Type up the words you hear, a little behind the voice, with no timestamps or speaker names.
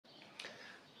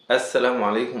Assalamu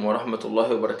alaikum wa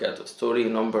rahmatullahi wa barakatuh. Story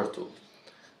number 2.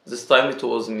 This time it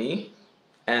was me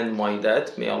and my dad,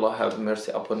 may Allah have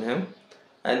mercy upon him,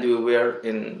 and we were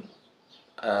in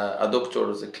a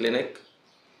doctor's clinic,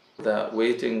 the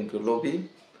waiting lobby,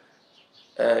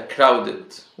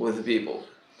 crowded with people,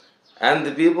 and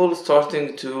the people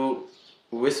starting to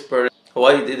whisper,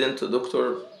 why didn't the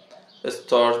doctor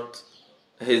start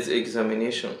his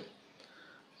examination?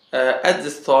 At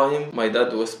this time, my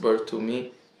dad whispered to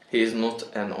me, he is not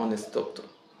an honest doctor.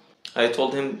 I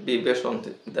told him, be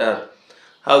patient, Dad.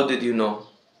 How did you know?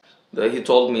 He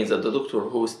told me that the doctor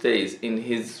who stays in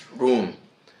his room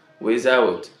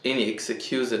without any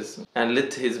excuses and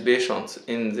let his patients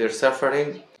in their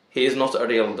suffering, he is not a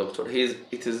real doctor.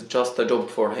 It is just a job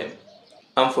for him.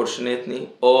 Unfortunately,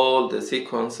 all the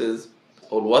sequences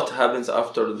or what happens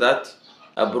after that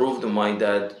approved my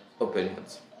dad's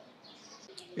opinions.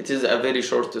 It is a very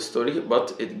short story,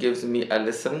 but it gives me a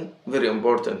lesson, very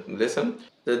important lesson,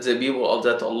 that the people of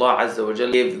that Allah Azza wa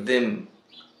Jalla gave them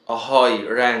a high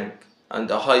rank and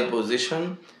a high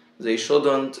position. They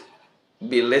shouldn't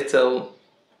belittle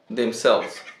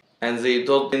themselves, and they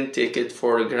don't take it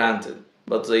for granted,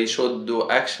 but they should do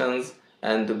actions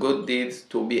and good deeds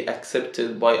to be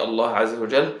accepted by Allah Azza wa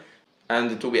Jalla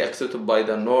and to be accepted by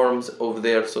the norms of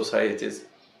their societies.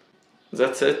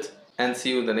 That's it, and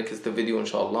see you in the next video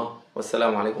inshallah.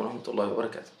 Wassalamu alaikum wa rahmatullahi wa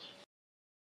barakatuh.